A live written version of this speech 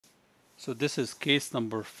So this is case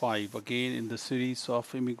number 5, again in the series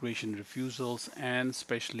of immigration refusals and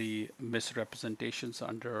especially misrepresentations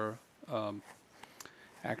under um,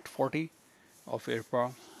 Act 40 of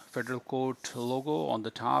IRPA. Federal Court logo on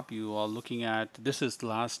the top. You are looking at, this is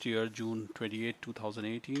last year, June 28,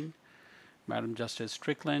 2018. Madam Justice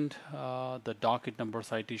Strickland, the docket number,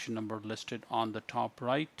 citation number listed on the top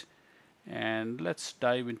right. And let's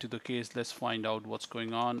dive into the case. Let's find out what's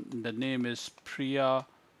going on. The name is Priya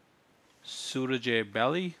Surajay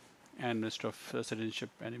Belly and Minister of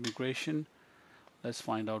Citizenship and Immigration. Let's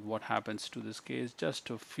find out what happens to this case.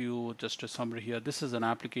 Just a summary here. This is an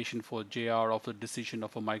application for JR of the decision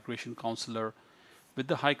of a migration counselor with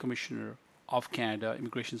the High Commissioner of Canada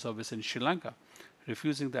Immigration Service in Sri Lanka,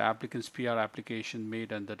 refusing the applicant's PR application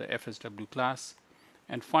made under the FSW class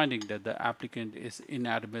and finding that the applicant is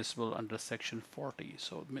inadmissible under Section 40.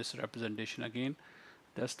 So misrepresentation again.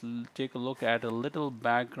 Let's take a look at a little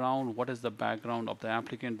background. What is the background of the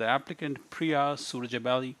applicant? The applicant, Priya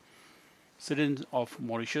Surajabali, citizen of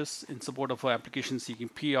Mauritius, in support of her application seeking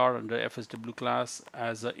PR under FSW class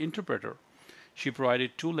as an interpreter. She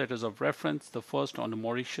provided 2 letters of reference. The first on the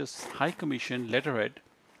Mauritius High Commission letterhead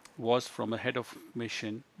was from a head of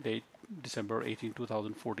mission, date December 18,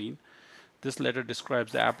 2014. This letter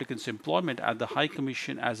describes the applicant's employment at the High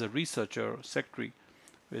Commission as a researcher, secretary,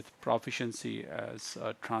 with proficiency as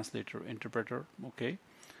a translator interpreter. Okay.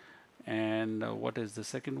 And what is the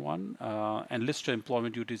second one? And list her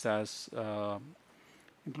employment duties as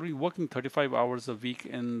including working 35 hours a week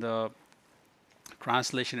in the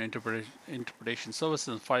translation interpretation service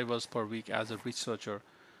and 5 hours per week as a researcher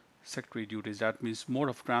secretary duties. That means more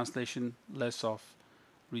of translation, less of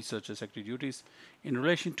researcher secretary duties. In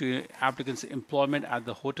relation to applicant's employment at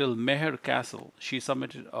the Hotel Meher Castle, she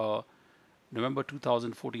submitted a November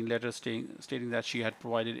 2014 letter stating that she had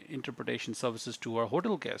provided interpretation services to her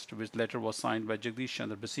hotel guest, which letter was signed by Jagdish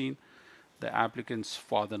Chandra Basin, the applicant's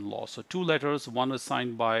father-in-law. So 2 letters, one was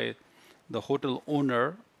signed by the hotel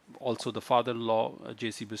owner, also the father-in-law,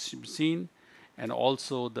 J.C. Basin, and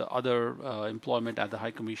also the other employment at the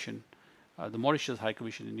High Commission, the Mauritius High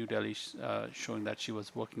Commission in New Delhi, showing that she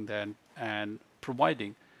was working there and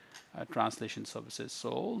providing translation services.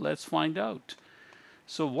 So let's find out.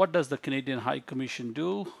 So what does the Canadian High Commission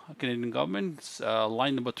do? Canadian government,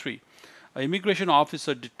 line number 3. An immigration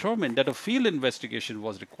officer determined that a field investigation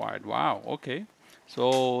was required. Wow, okay.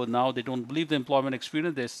 So now they don't believe the employment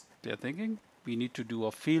experience. They're thinking we need to do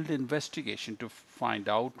a field investigation to find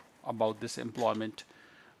out about this employment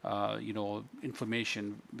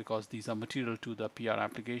information, because these are material to the PR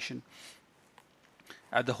application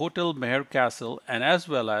at the Hotel Meher Castle, and as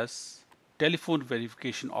well as telephone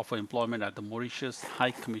verification of employment at the Mauritius High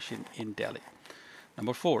Commission in Delhi.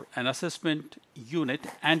 Number 4, an assessment unit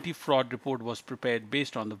anti-fraud report was prepared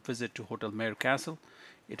based on the visit to Hotel Meher Castle.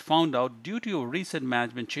 It found out due to a recent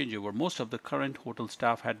management changeover, most of the current hotel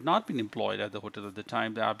staff had not been employed at the hotel at the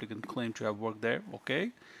time the applicant claimed to have worked there. Okay.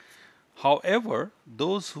 However,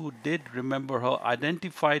 those who did remember her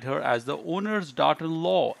identified her as the owner's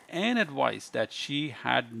daughter-in-law and advised that she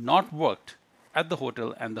had not worked at the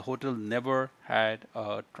hotel and the hotel never had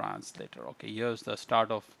a translator. Okay, here's the start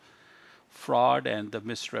of fraud and the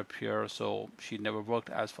misrep here. So she never worked,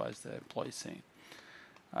 as far as the employee is saying.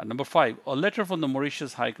 Number 5, a letter from the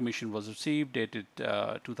Mauritius High Commission was received dated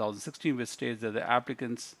 2016, which states that the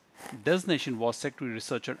applicant's designation was secretary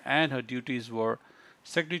researcher and her duties were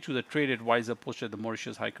secretary to the trade advisor posted at the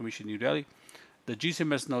Mauritius High Commission, New Delhi. The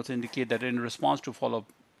GCMS notes indicate that in response to follow-up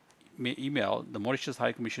email, the Mauritius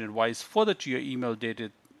High Commission advised further to your email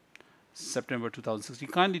dated September 2016.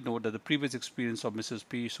 Kindly note that the previous experience of Mrs.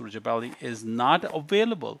 P. Surajabali is not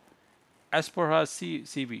available as per her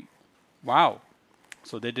CV. Wow.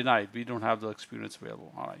 So they denied. We don't have the experience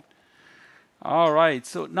available. All right. All right.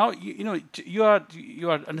 So now you are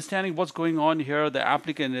understanding what's going on here. The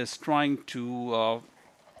applicant is trying to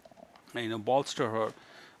bolster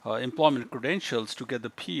her employment credentials to get the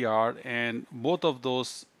PR, and both of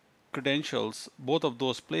those credentials, both of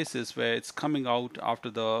those places where it's coming out after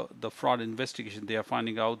the fraud investigation, they are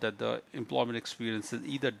finding out that the employment experience is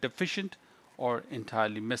either deficient or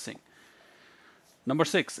entirely missing. Number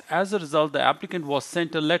 6, as a result, the applicant was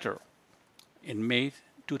sent a letter in May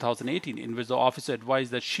 2018 in which the officer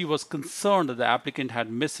advised that she was concerned that the applicant had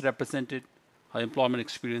misrepresented her employment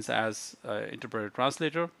experience as interpreter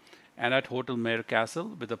translator and at Hotel Meher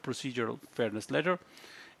Castle with a procedural fairness letter.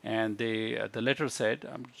 And the letter said,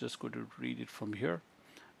 I'm just going to read it from here.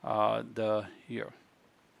 The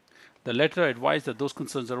letter advised that those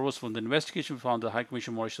concerns arose from the investigation. We found the High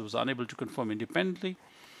Commission Mauritius was unable to confirm independently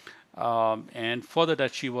And further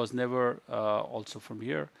that she was never, also from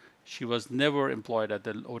here, she was never employed at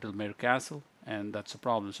the Hotel Mayor Castle, and that's a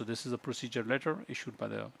problem. So this is a procedure letter issued by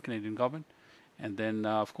the Canadian government. And then,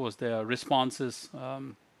 of course, there are responses.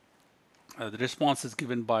 The response is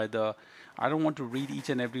given by the, I don't want to read each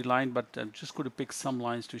and every line, but I'm just going to pick some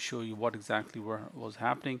lines to show you what exactly was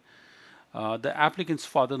happening. The applicant's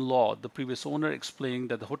father-in-law, the previous owner, explained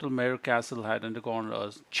that the Hotel Mayor Castle had undergone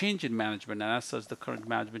a change in management, and as such, the current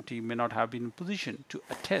management team may not have been in position to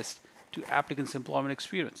attest to applicant's employment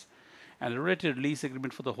experience and a related lease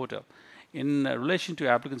agreement for the hotel. In relation to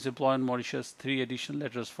applicant's employment in Mauritius, 3 additional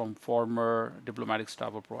letters from former diplomatic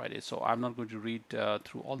staff were provided. So I'm not going to read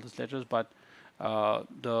through all these letters, but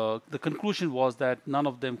the conclusion was that none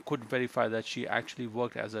of them could verify that she actually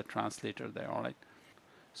worked as a translator there. All right.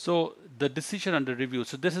 So the decision under review.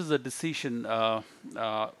 So this is the decision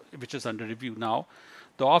which is under review now.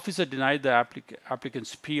 The officer denied the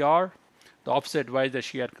applicant's PR. The officer advised that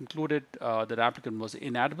she had concluded that the applicant was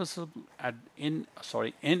inadmissible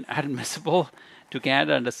to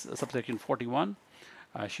Canada under subsection 41.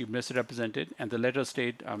 She misrepresented, and the letter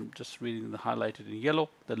stated, I'm just reading the highlighted in yellow,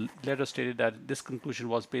 the letter stated that this conclusion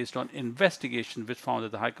was based on investigation which found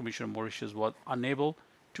that the High Commissioner of Mauritius was unable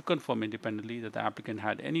to confirm independently that the applicant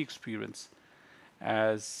had any experience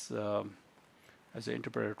as as an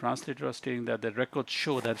interpreter translator, stating that the records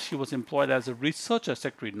show that she was employed as a researcher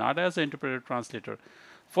secretary, not as an interpreter translator.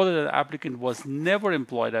 Further, the applicant was never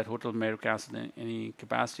employed at Hotel Mayor Castle in any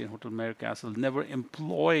capacity in Hotel Mayor Castle, never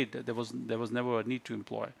employed. There was never a need to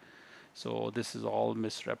employ. So this is all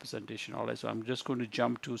misrepresentation. All right, so I'm just going to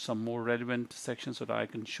jump to some more relevant sections so that I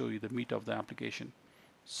can show you the meat of the application.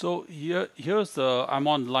 So here's the, I'm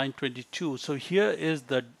on line 22. So here is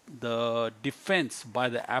the defense by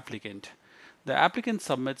the applicant. The applicant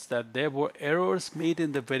submits that there were errors made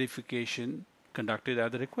in the verification conducted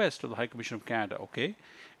at the request of the High Commission of Canada, okay?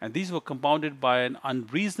 And these were compounded by an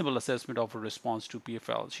unreasonable assessment of a response to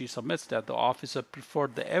PFL. She submits that the officer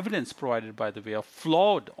preferred the evidence provided by the way of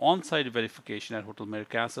flawed on-site verification at Hotel Mayor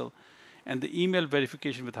Castle and the email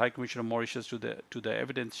verification with High Commission of Mauritius to the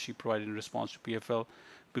evidence she provided in response to PFL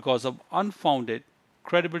because of unfounded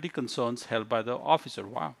credibility concerns held by the officer.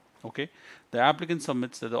 Wow. Okay. The applicant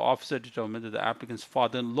submits that the officer determined that the applicant's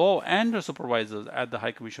father-in-law and her supervisors at the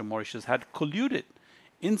High Commission of Mauritius had colluded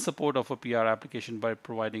in support of a PR application by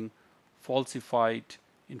providing falsified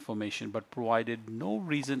information, but provided no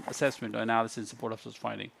reasoned assessment or analysis in support of such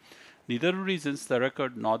finding. Neither the reasons, the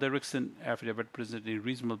record, nor the Rickson affidavit present a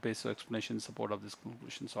reasonable basis of explanation in support of this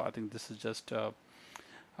conclusion. So I think this is just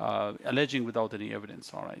alleging without any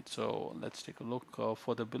evidence. All right, so let's take a look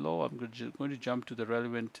further below. I'm going to jump to the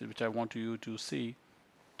relevant, which I want you to see.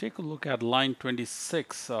 Take a look at line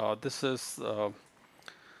 26. This is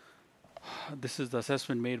the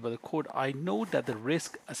assessment made by the court. I note that the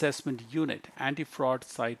risk assessment unit anti-fraud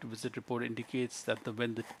site visit report indicates that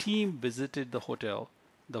when the team visited the hotel,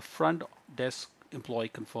 the front desk employee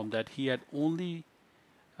confirmed that he had only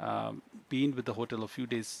been with the hotel a few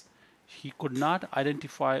days. He could not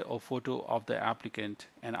identify a photo of the applicant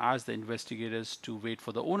and asked the investigators to wait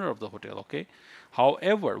for the owner of the hotel. Okay.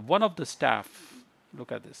 However, one of the staff,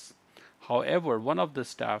 look at this. However, one of the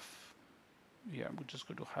staff, yeah, I'm just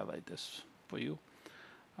going to highlight this for you.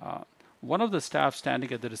 One of the staff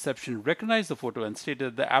standing at the reception recognized the photo and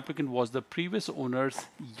stated that the applicant was the previous owner's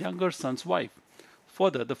younger son's wife.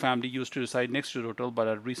 Further, the family used to reside next to the hotel but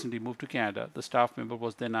had recently moved to Canada. The staff member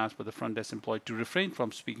was then asked by the front desk employee to refrain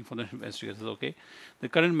from speaking for the investigators. Okay. The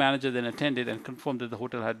current manager then attended and confirmed that the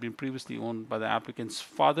hotel had been previously owned by the applicant's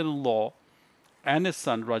father-in-law and his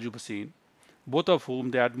son Raju Bhasin, both of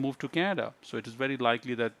whom they had moved to Canada. So it is very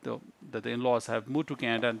likely that the in-laws have moved to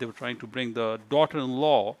Canada and they were trying to bring the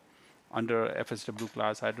daughter-in-law under FSW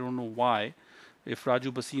class. I don't know why. If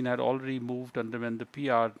Raju Bhasin had already moved under when the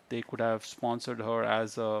PR, they could have sponsored her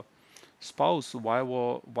as a spouse. Why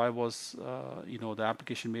was the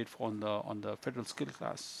application made for on the federal skill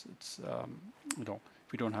class? It's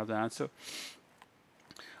we don't have the answer.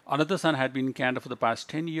 Another son had been in Canada for the past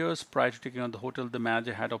 10 years. Prior to taking on the hotel, the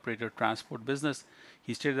manager had operated a transport business.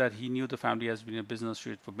 He stated that he knew the family has been in business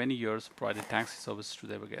for many years, provided taxi services to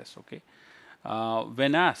their guests. Okay.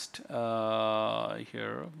 When asked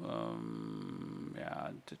here,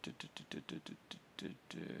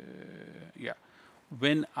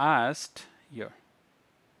 when asked here,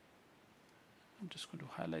 I'm just going to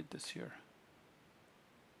highlight this here.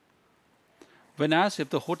 When asked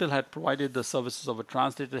if the hotel had provided the services of a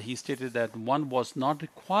translator, he stated that one was not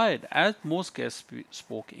required, as most guests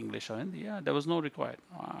spoke English or Hindi. Yeah, there was no required.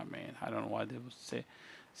 I mean, I don't know why they would say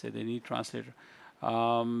they need translator.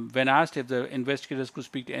 When asked if the investigators could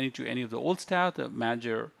speak to any of the old staff, the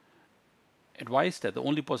manager advised that the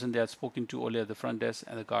only person they had spoken to earlier at the front desk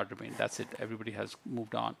and the guard remained. That's it. Everybody has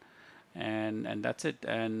moved on, and that's it.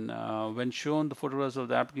 And when shown the photographs of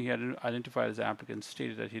the applicant, he had identified as the applicant,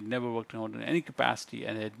 stated that he had never worked in a hotel in any capacity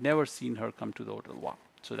and had never seen her come to the hotel. Wow.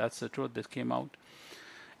 So that's the truth that came out.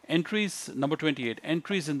 Entries number 28.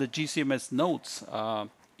 Entries in the GCMS notes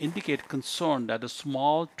indicate concern that a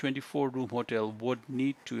small 24-room hotel would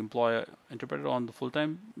need to employ an interpreter on the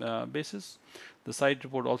full-time basis. The site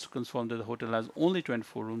report also confirmed that the hotel has only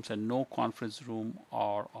 24 rooms and no conference room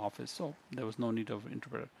or office, so there was no need of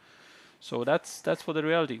interpreter. So that's for the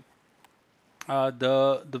reality.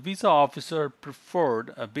 The visa officer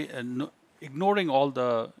preferred, ignoring all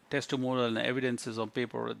the testimonial and evidences on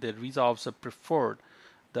paper, the visa officer preferred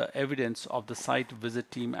the evidence of the site visit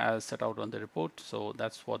team as set out on the report. So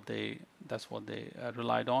that's what they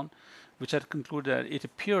relied on, which had concluded that it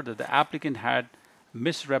appeared that the applicant had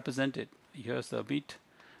misrepresented. Here's the beat.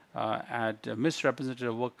 Had misrepresented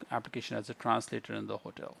a work application as a translator in the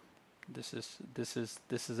hotel. This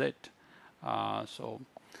is it. So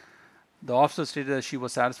the officer stated that she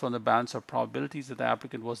was satisfied on the balance of probabilities that the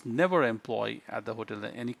applicant was never an employee at the hotel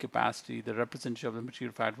in any capacity. The representation of the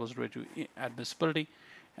material fact was related to admissibility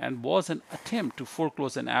and was an attempt to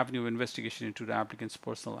foreclose an avenue of investigation into the applicant's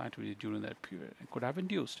personal activity during that period. It could have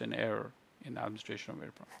induced an error in administration of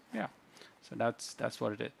airport. Yeah, so that's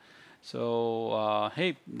what it is. So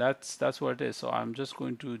hey, that's what it is. So I'm just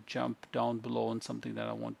going to jump down below on something that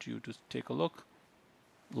I want you to take a look.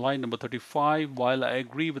 Line number 35. While I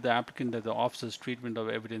agree with the applicant that the officer's treatment of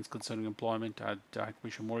evidence concerning employment at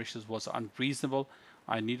Commission Mauritius was unreasonable,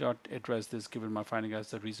 I need not address this given my finding as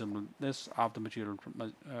the reasonableness of the material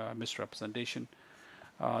misrepresentation.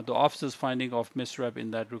 The officer's finding of misrep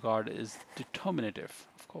in that regard is determinative.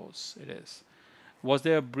 Of course, it is. Was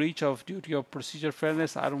there a breach of duty of procedural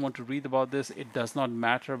fairness? I don't want to read about this. It does not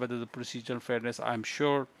matter whether the procedural fairness. I'm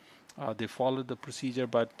sure they followed the procedure,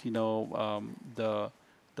 but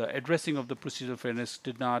the addressing of the procedural fairness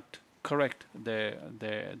did not correct their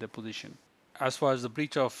position. As far as the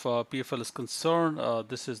breach of PFL is concerned,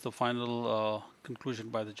 this is the final conclusion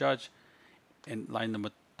by the judge in line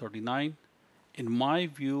number 39. In my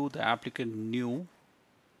view, the applicant knew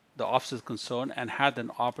the officer's concern and had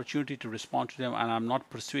an opportunity to respond to them, and I'm not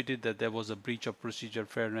persuaded that there was a breach of procedural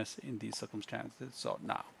fairness in these circumstances. So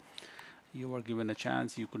now, you were given a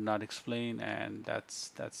chance, you could not explain, and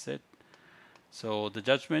that's it. So the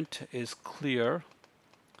judgment is clear.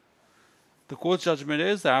 The court's judgment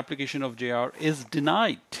is the application of JR is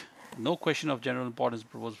denied. No question of general importance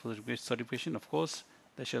proposed for the certification. Of course,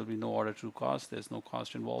 there shall be no order to cost. There's no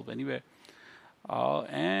cost involved anywhere.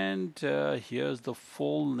 And here's the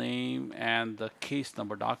full name and the case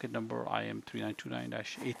number, docket number IM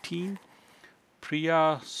 3929-18.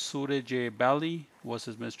 Priya Suraj Bali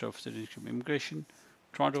versus Minister of Citizenship and Immigration,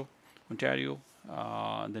 Toronto, Ontario.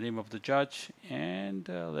 The name of the judge, and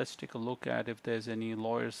let's take a look at if there's any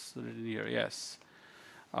lawyers written here. Yes.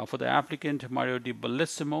 For the applicant, Mario Di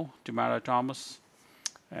Bellissimo, Tamara Thomas,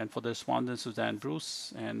 and for the respondent, Suzanne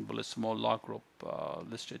Bruce, and Bellissimo Law Group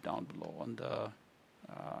listed down below on the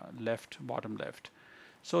bottom left.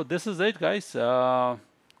 So this is it, guys.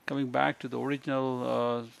 Coming back to the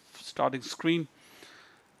original starting screen.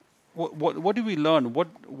 What do we learn?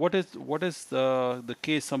 What is the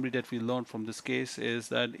case summary that we learned from this case is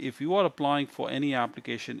that if you are applying for any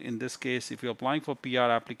application, in this case, if you're applying for PR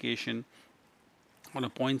application on a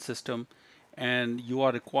point system, and you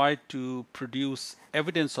are required to produce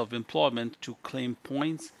evidence of employment to claim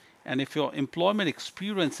points, and if your employment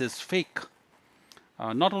experience is fake,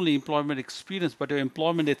 not only employment experience, but your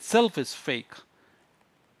employment itself is fake,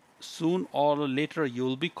 soon or later you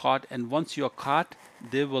will be caught, and once you're caught,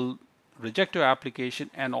 they will reject your application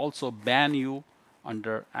and also ban you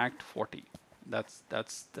under Act 40. That's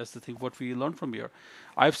the thing what we learned from here.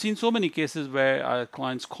 I've seen so many cases where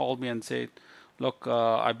clients call me and say, look,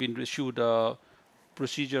 I've been issued a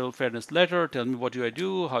procedural fairness letter, tell me what do I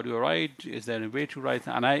do, how do I write, is there a way to write,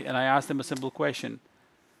 and I ask them a simple question.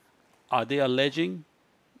 Are they alleging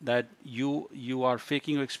that you are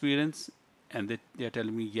faking your experience? And they're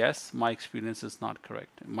telling me, yes, my experience is not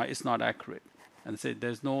correct. It's not accurate. And they say,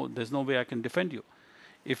 there's no way I can defend you.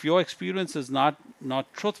 If your experience is not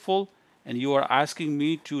truthful and you are asking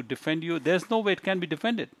me to defend you, there's no way it can be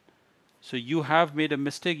defended. So you have made a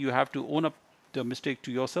mistake. You have to own up the mistake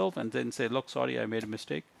to yourself and then say, look, sorry, I made a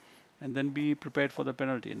mistake. And then be prepared for the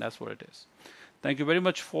penalty. And that's what it is. Thank you very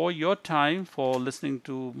much for your time, for listening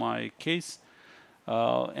to my case.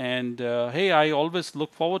 Hey, I always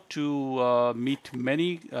look forward to meet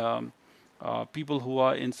many people who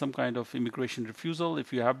are in some kind of immigration refusal.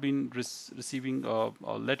 If you have been receiving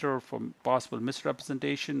a letter from possible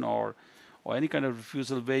misrepresentation or any kind of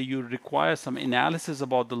refusal where you require some analysis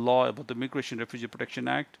about the law, about the Immigration Refugee Protection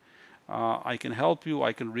Act, I can help you.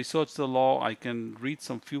 I can research the law. I can read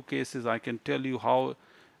some few cases. I can tell you how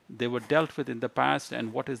they were dealt with in the past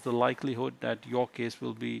and what is the likelihood that your case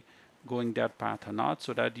will be going that path or not,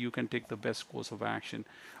 so that you can take the best course of action.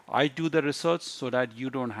 I do the research so that you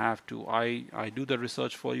don't have to. I do the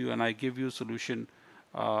research for you and I give you a solution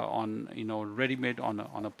on, ready-made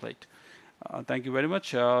on a plate. Thank you very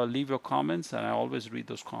much. Leave your comments and I always read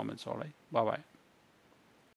those comments. All right. Bye bye.